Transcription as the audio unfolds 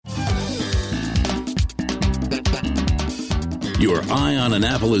Your Eye on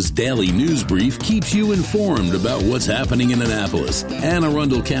Annapolis daily news brief keeps you informed about what's happening in Annapolis, Anne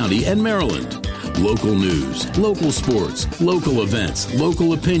Arundel County, and Maryland. Local news, local sports, local events,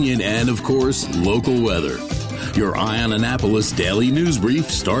 local opinion, and, of course, local weather. Your Eye on Annapolis daily news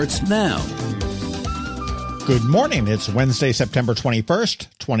brief starts now. Good morning. It's Wednesday, September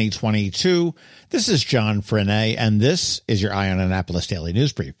 21st, 2022. This is John Frenaye, and this is your Eye on Annapolis daily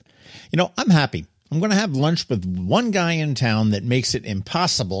news brief. You know, I'm happy. I'm going to have lunch with one guy in town that makes it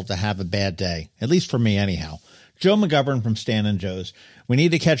impossible to have a bad day, at least for me anyhow. Joe McGovern from Stan and Joe's. We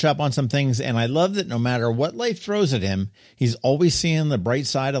need to catch up on some things, and I love that no matter what life throws at him, he's always seeing the bright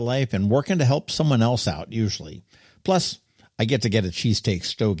side of life and working to help someone else out, usually. Plus, I get to get a cheesesteak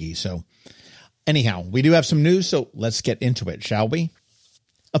stogie, so anyhow, we do have some news, so let's get into it, shall we?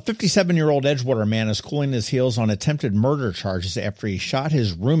 A 57-year-old Edgewater man is cooling his heels on attempted murder charges after he shot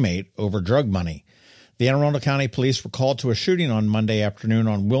his roommate over drug money. The Anne Arundel County Police were called to a shooting on Monday afternoon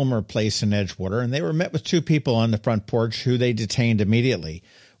on Wilmer Place in Edgewater, and they were met with two people on the front porch who they detained immediately,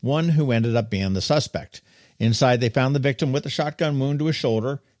 one who ended up being the suspect. Inside, they found the victim with a shotgun wound to his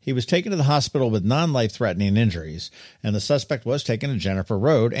shoulder. He was taken to the hospital with non-life-threatening injuries, and the suspect was taken to Jennifer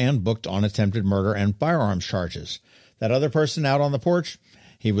Road and booked on attempted murder and firearms charges. That other person out on the porch,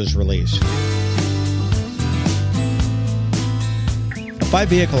 he was released. A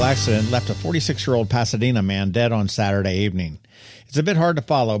 5-vehicle accident left a 46-year-old Pasadena man dead on Saturday evening. It's a bit hard to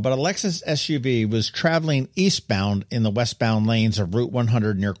follow, but a Lexus SUV was traveling eastbound in the westbound lanes of Route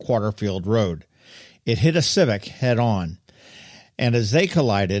 100 near Quarterfield Road. It hit a Civic head-on, and as they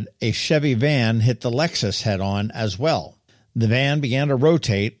collided, a Chevy van hit the Lexus head-on as well. The van began to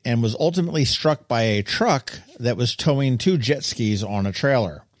rotate and was ultimately struck by a truck that was towing two jet skis on a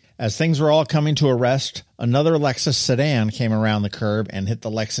trailer. As things were all coming to a rest, another Lexus sedan came around the curb and hit the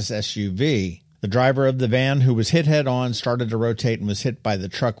Lexus SUV. The driver of the van, who was hit head-on, started to rotate and was hit by the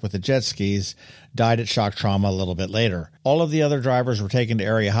truck with the jet skis, died at shock trauma a little bit later. All of the other drivers were taken to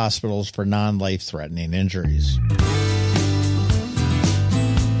area hospitals for non-life-threatening injuries.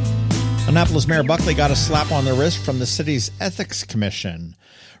 Annapolis Mayor Buckley got a slap on the wrist from the city's Ethics Commission.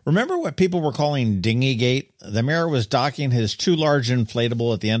 Remember what people were calling Dinghy-gate? The mayor was docking his too large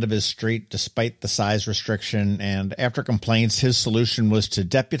inflatable at the end of his street despite the size restriction, and after complaints, his solution was to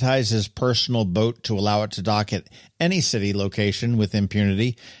deputize his personal boat to allow it to dock at any city location with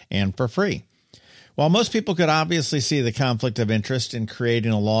impunity and for free. While most people could obviously see the conflict of interest in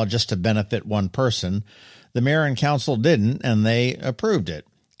creating a law just to benefit one person, the mayor and council didn't, and they approved it.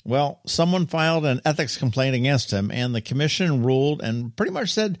 Well, someone filed an ethics complaint against him, and the commission ruled and pretty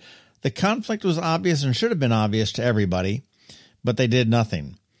much said the conflict was obvious and should have been obvious to everybody, but they did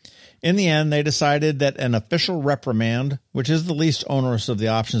nothing. In the end, they decided that an official reprimand, which is the least onerous of the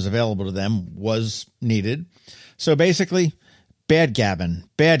options available to them, was needed. So basically, bad Gavin,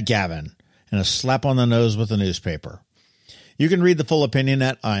 and a slap on the nose with the newspaper. You can read the full opinion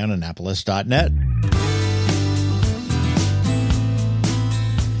at eyeonannapolis.net.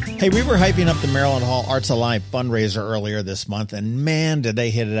 Hey, we were hyping up the Maryland Hall Arts Alive fundraiser earlier this month, and man, did they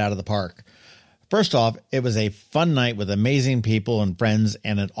hit it out of the park. First off, it was a fun night with amazing people and friends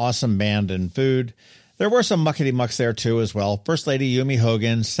and an awesome band and food. There were some muckety-mucks there, too, as well. First Lady Yumi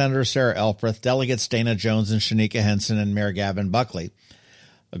Hogan, Senator Sarah Elfreth, Delegates Dana Jones and Shanika Henson, and Mayor Gavin Buckley.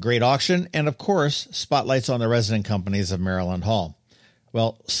 A great auction, and of course, spotlights on the resident companies of Maryland Hall.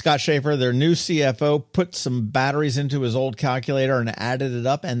 Well, Scott Schaefer, their new CFO, put some batteries into his old calculator and added it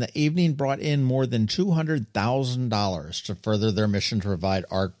up, and the evening brought in more than $200,000 to further their mission to provide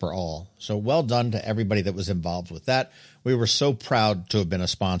art for all. So well done to everybody that was involved with that. We were so proud to have been a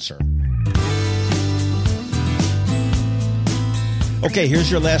sponsor. Okay, here's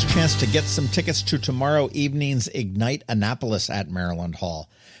your last chance to get some tickets to tomorrow evening's Ignite Annapolis at Maryland Hall.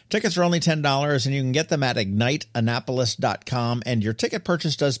 Tickets are only $10, and you can get them at igniteannapolis.com, and your ticket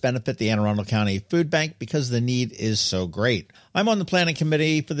purchase does benefit the Anne Arundel County Food Bank because the need is so great. I'm on the planning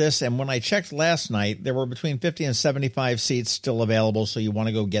committee for this, and when I checked last night, there were between 50 and 75 seats still available, so you want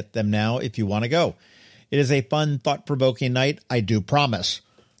to go get them now if you want to go. It is a fun, thought-provoking night, I do promise.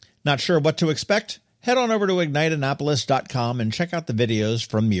 Not sure what to expect? Head on over to igniteannapolis.com and check out the videos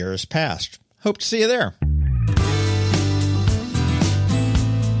from years past. Hope to see you there.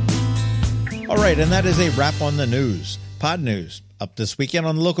 All right, and that is a wrap on the news. Pod News. Up this weekend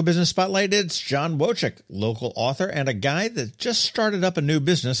on the Local Business Spotlight, it's John Wojcik, local author and a guy that just started up a new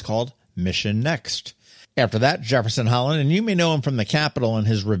business called Mission Next. After that, Jefferson Holland, and you may know him from the Capitol and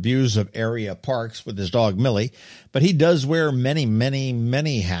his reviews of area parks with his dog Millie, but he does wear many, many,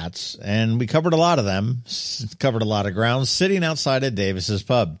 many hats, and we covered a lot of them, covered a lot of ground, sitting outside of Davis's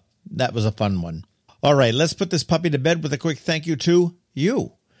Pub. That was a fun one. All right, let's put this puppy to bed with a quick thank you to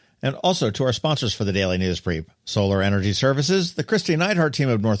you. And also to our sponsors for the Daily News Brief, Solar Energy Services, the Christy Neidhart team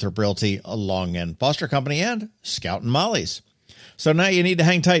of Northrop Realty, a Long and Foster Company, and Scout and Molly's. So now you need to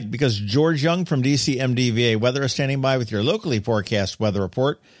hang tight because George Young from DCMDVA Weather is standing by with your locally forecast weather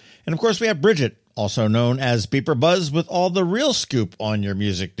report. And of course, we have Bridget, also known as Beeper Buzz, with all the real scoop on your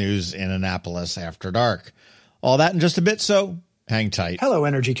music news in Annapolis after dark. All that in just a bit, so hang tight. Hello,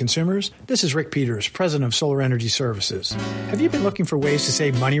 energy consumers. This is Rick Peters, president of Solar Energy Services. Have you been looking for ways to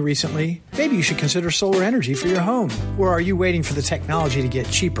save money recently? Maybe you should consider solar energy for your home. Or are you waiting for the technology to get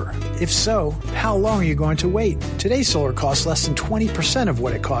cheaper? If so, how long are you going to wait? Today's solar costs less than 20% of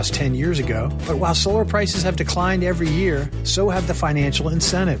what it cost 10 years ago. But while solar prices have declined every year, so have the financial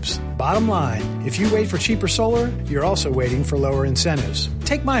incentives. Bottom line, if you wait for cheaper solar, you're also waiting for lower incentives.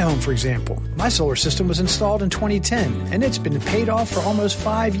 Take my home, for example. My solar system was installed in 2010, and it's been paid off for almost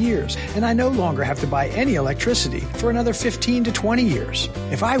 5 years, and I no longer have to buy any electricity for another 15 to 20 years.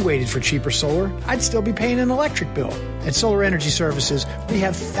 If I waited for cheaper solar, I'd still be paying an electric bill. At Solar Energy Services, we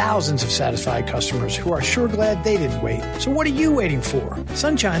have thousands of satisfied customers who are sure glad they didn't wait. So what are you waiting for?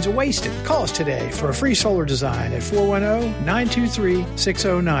 Sunshine's a wasted. Call us today for a free solar design at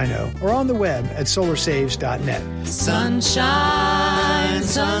 410-923-6090 or on the web at solarsaves.net. Sunshine,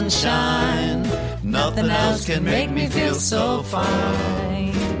 sunshine, nothing else can make me feel so fine.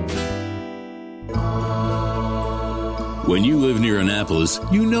 When you live near Annapolis,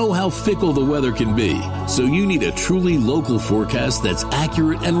 you know how fickle the weather can be. So you need a truly local forecast that's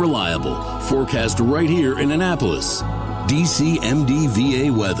accurate and reliable. Forecast right here in Annapolis.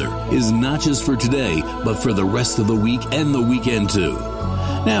 DCMDVA weather is not just for today, but for the rest of the week and the weekend too.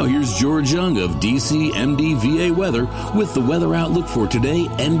 Now here's George Young of DCMDVA weather with the weather outlook for today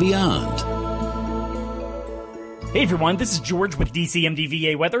and beyond. Hey everyone, this is George with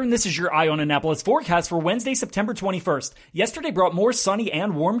DCMDVA Weather, and this is your Eye on Annapolis forecast for Wednesday, September 21st. Yesterday brought more sunny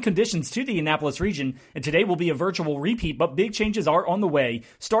and warm conditions to the Annapolis region, and today will be a virtual repeat, but big changes are on the way.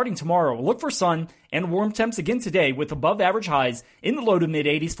 Starting tomorrow, look for sun and warm temps again today with above average highs in the low to mid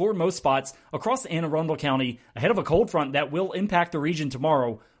 80s for most spots across Anne Arundel County, ahead of a cold front that will impact the region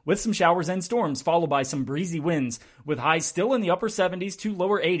tomorrow, with some showers and storms followed by some breezy winds, with highs still in the upper 70s to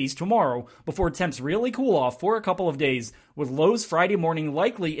lower 80s tomorrow before temps really cool off for a couple of days, with lows Friday morning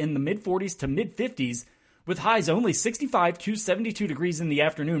likely in the mid 40s to mid 50s, with highs only 65 to 72 degrees in the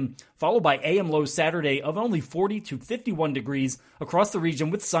afternoon, followed by AM lows Saturday of only 40 to 51 degrees across the region,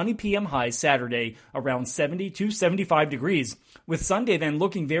 with sunny PM highs Saturday around 70 to 75 degrees. With Sunday then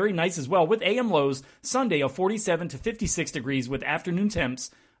looking very nice as well, with AM lows Sunday of 47 to 56 degrees, with afternoon temps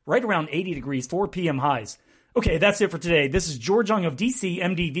right around 80 degrees for PM highs. Okay, that's it for today. This is George Young of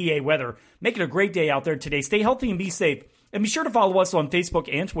DCMDVA Weather. Make it a great day out there today. Stay healthy and be safe. And be sure to follow us on Facebook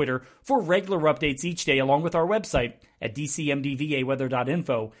and Twitter for regular updates each day, along with our website at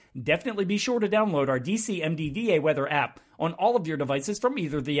dcmdvaweather.info. Definitely be sure to download our DCMDVA Weather app on all of your devices from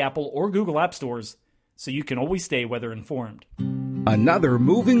either the Apple or Google App Stores, so you can always stay weather informed. Another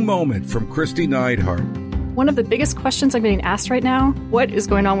moving moment from Christy Neidhart. One of the biggest questions I'm getting asked right now, what is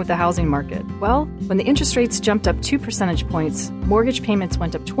going on with the housing market? Well, when the interest rates jumped up 2 percentage points, mortgage payments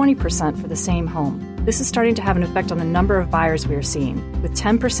went up 20% for the same home. This is starting to have an effect on the number of buyers we are seeing, with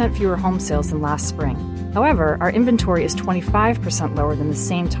 10% fewer home sales than last spring. However, our inventory is 25% lower than the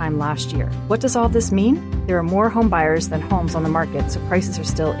same time last year. What does all this mean? There are more home buyers than homes on the market, so prices are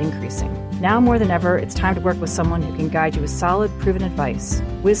still increasing. Now more than ever, it's time to work with someone who can guide you with solid, proven advice.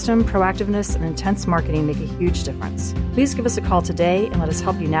 Wisdom, proactiveness, and intense marketing make a huge difference. Please give us a call today and let us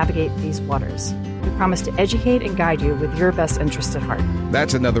help you navigate these waters. We promise to educate and guide you with your best interest at heart.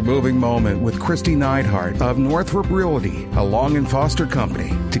 That's another moving moment with Christy Neidhart of Northrop Realty, a Long and Foster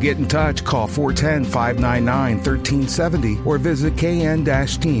Company. To get in touch, call 410-599-1370 or visit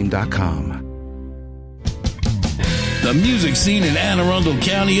kn-team.com. The music scene in Anne Arundel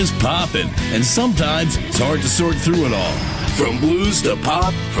County is popping, and sometimes it's hard to sort through it all. From blues to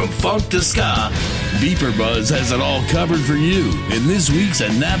pop, from funk to ska, Beeper Buzz has it all covered for you in this week's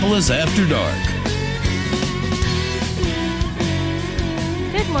Annapolis After Dark.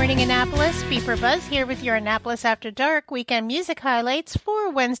 Good morning, Annapolis. Beeper Buzz here with your Annapolis After Dark weekend music highlights for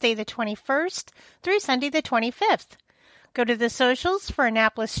Wednesday the 21st through Sunday the 25th. Go to the socials for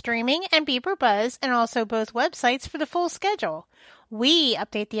Annapolis Streaming and Beeper Buzz, and also both websites for the full schedule. We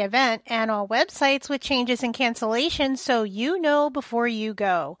update the event and all websites with changes and cancellations so you know before you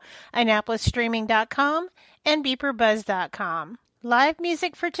go. AnnapolisStreaming.com and BeeperBuzz.com. Live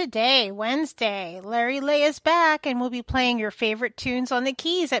music for today, Wednesday. Larry Lay is back and will be playing your favorite tunes on the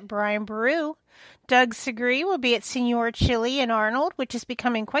keys at Brian Baru. Doug Segree will be at Senior Chili in Arnold, which is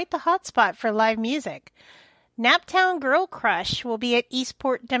becoming quite the hotspot for live music. Naptown Girl Crush will be at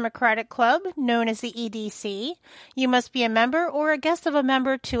Eastport Democratic Club, known as the EDC. You must be a member or a guest of a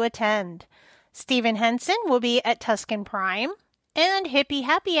member to attend. Stephen Henson will be at Tuscan Prime. And Hippie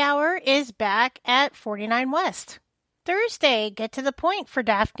Happy Hour is back at 49 West. Thursday, get to the point for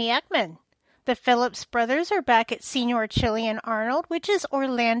Daphne Ekman. The Phillips brothers are back at Senior Chili in Arnold, which is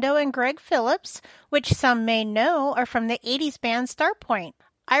Orlando and Greg Phillips, which some may know are from the 80s band Starpoint.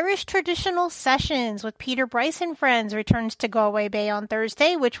 Irish Traditional Sessions with Peter Bryce and Friends returns to Galway Bay on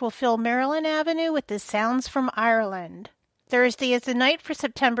Thursday, which will fill Maryland Avenue with the sounds from Ireland. Thursday is the night for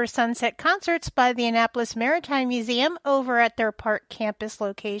September Sunset concerts by the Annapolis Maritime Museum over at their Park Campus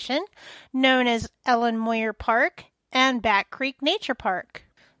location, known as Ellen Moyer Park and Back Creek Nature Park.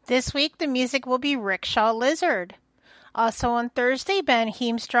 This week, the music will be Rickshaw Lizard. Also on Thursday, Ben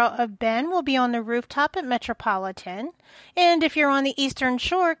Heemstra of Ben will be on the rooftop at Metropolitan. And if you're on the Eastern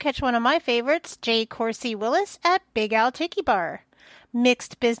Shore, catch one of my favorites, Jay Corsi Willis at Big Al Tiki Bar.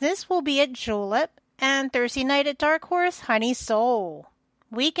 Mixed Business will be at Julep. And Thursday night at Dark Horse, Honey Soul.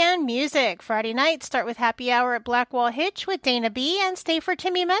 Weekend music. Friday night, start with Happy Hour at Blackwall Hitch with Dana B. and stay for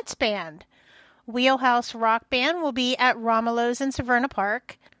Timmy Metz Band. Wheelhouse Rock Band will be at Romelo's in Severna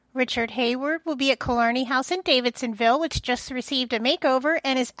Park. Richard Hayward will be at Killarney House in Davidsonville, which just received a makeover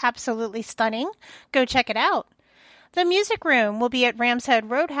and is absolutely stunning. Go check it out. The Music Room will be at Rams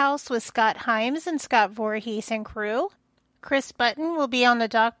Head Roadhouse with Scott Himes and Scott Voorhees and crew. Chris Button will be on the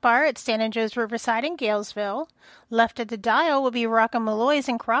Dock Bar at Stan and Joe's Riverside in Galesville. Left at the Dial will be Rockin' Malloy's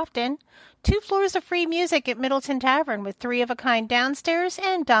in Crofton. 2 floors of free music at Middleton Tavern with 3 of a Kind downstairs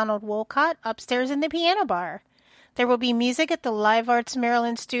and Donald Wolcott upstairs in the Piano Bar. There will be music at the Live Arts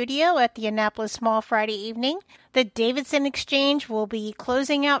Maryland studio at the Annapolis Mall Friday evening. The Davidson Exchange will be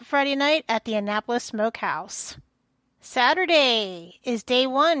closing out Friday night at the Annapolis Smokehouse. Saturday is day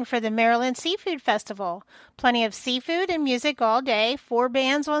 1 for the Maryland Seafood Festival. Plenty of seafood and music all day. 4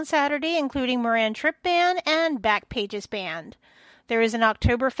 bands on Saturday, including Moran Tripp Band and Back Pages Band. There is an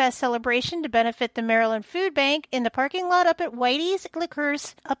Oktoberfest celebration to benefit the Maryland Food Bank in the parking lot up at Whitey's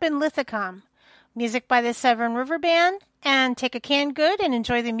Liquors up in Lithicum. Music by the Severn River Band, and take a canned good and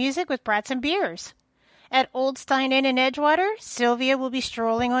enjoy the music with brats and beers. At Old Stein Inn in Edgewater, Sylvia will be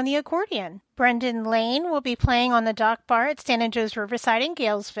strolling on the accordion. Brendan Lane will be playing on the Dock Bar at Stan and Joe's Riverside in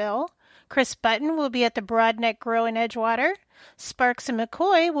Galesville. Chris Button will be at the Broadneck Grill in Edgewater. Sparks and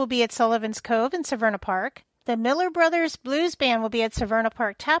McCoy will be at Sullivan's Cove in Severna Park. The Miller Brothers Blues Band will be at Severna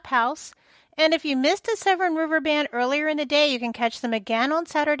Park Tap House. And if you missed the Severn River Band earlier in the day, you can catch them again on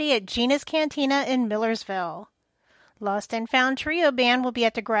Saturday at Gina's Cantina in Millersville. Lost and Found Trio Band will be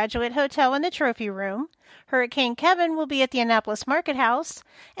at the Graduate Hotel in the Trophy Room. Hurricane Kevin will be at the Annapolis Market House.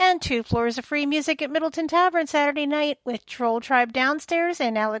 And 2 floors of free music at Middleton Tavern Saturday night with Troll Tribe downstairs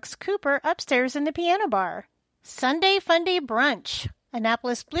and Alex Cooper upstairs in the Piano Bar. Sunday Fun Day Brunch.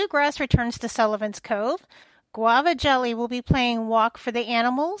 Annapolis Bluegrass returns to Sullivan's Cove. Guava Jelly will be playing Walk for the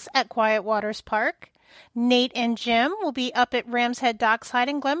Animals at Quiet Waters Park. Nate and Jim will be up at Rams Head Dockside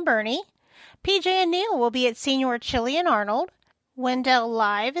in Glen Burnie. PJ and Neil will be at Senior Chili in Arnold. Wendell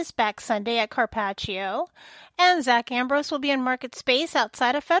Live is back Sunday at Carpaccio. And Zach Ambrose will be in Market Space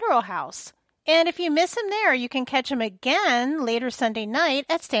outside of Federal House. And if you miss him there, you can catch him again later Sunday night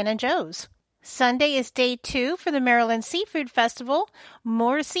at Stan and Joe's. Sunday is day 2 for the Maryland Seafood Festival.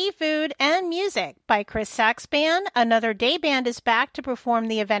 More seafood and music by Chris Sachs Band. Another day band is back to perform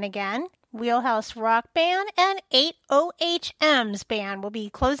the event again. Wheelhouse Rock Band and 8OHM's band will be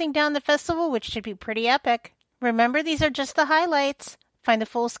closing down the festival, which should be pretty epic. Remember, these are just the highlights. Find the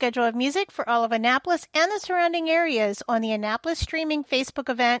full schedule of music for all of Annapolis and the surrounding areas on the Annapolis Streaming Facebook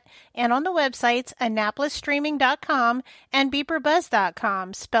event and on the websites AnnapolisStreaming.com and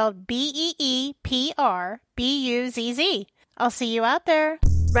BeeperBuzz.com, spelled BeeperBuzz. I'll see you out there.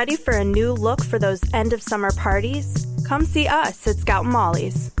 Ready for a new look for those end-of-summer parties? Come see us at Scout and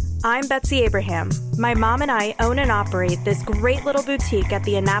Molly's. I'm Betsy Abraham. My mom and I own and operate this great little boutique at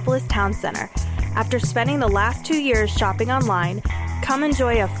the Annapolis Town Center. After spending the last 2 years shopping online, come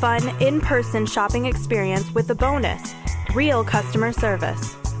enjoy a fun, in-person shopping experience with a bonus, real customer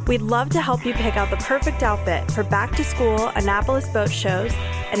service. We'd love to help you pick out the perfect outfit for back-to-school Annapolis boat shows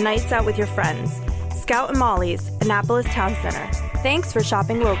and nights out with your friends. Scout and Molly's, Annapolis Town Center. Thanks for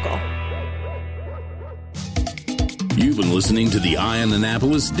shopping local. You've been listening to the Eye on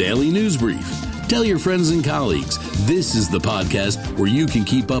Annapolis Daily News Brief. Tell your friends and colleagues, this is the podcast where you can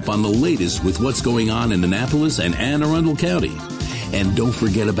keep up on the latest with what's going on in Annapolis and Anne Arundel County. And don't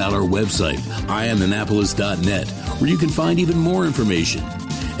forget about our website, eyeonannapolis.net, where you can find even more information.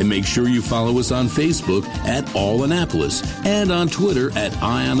 And make sure you follow us on Facebook at All Annapolis and on Twitter at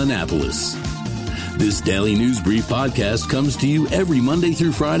Ion Annapolis. This Daily News Brief podcast comes to you every Monday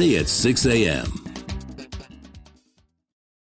through Friday at 6 a.m.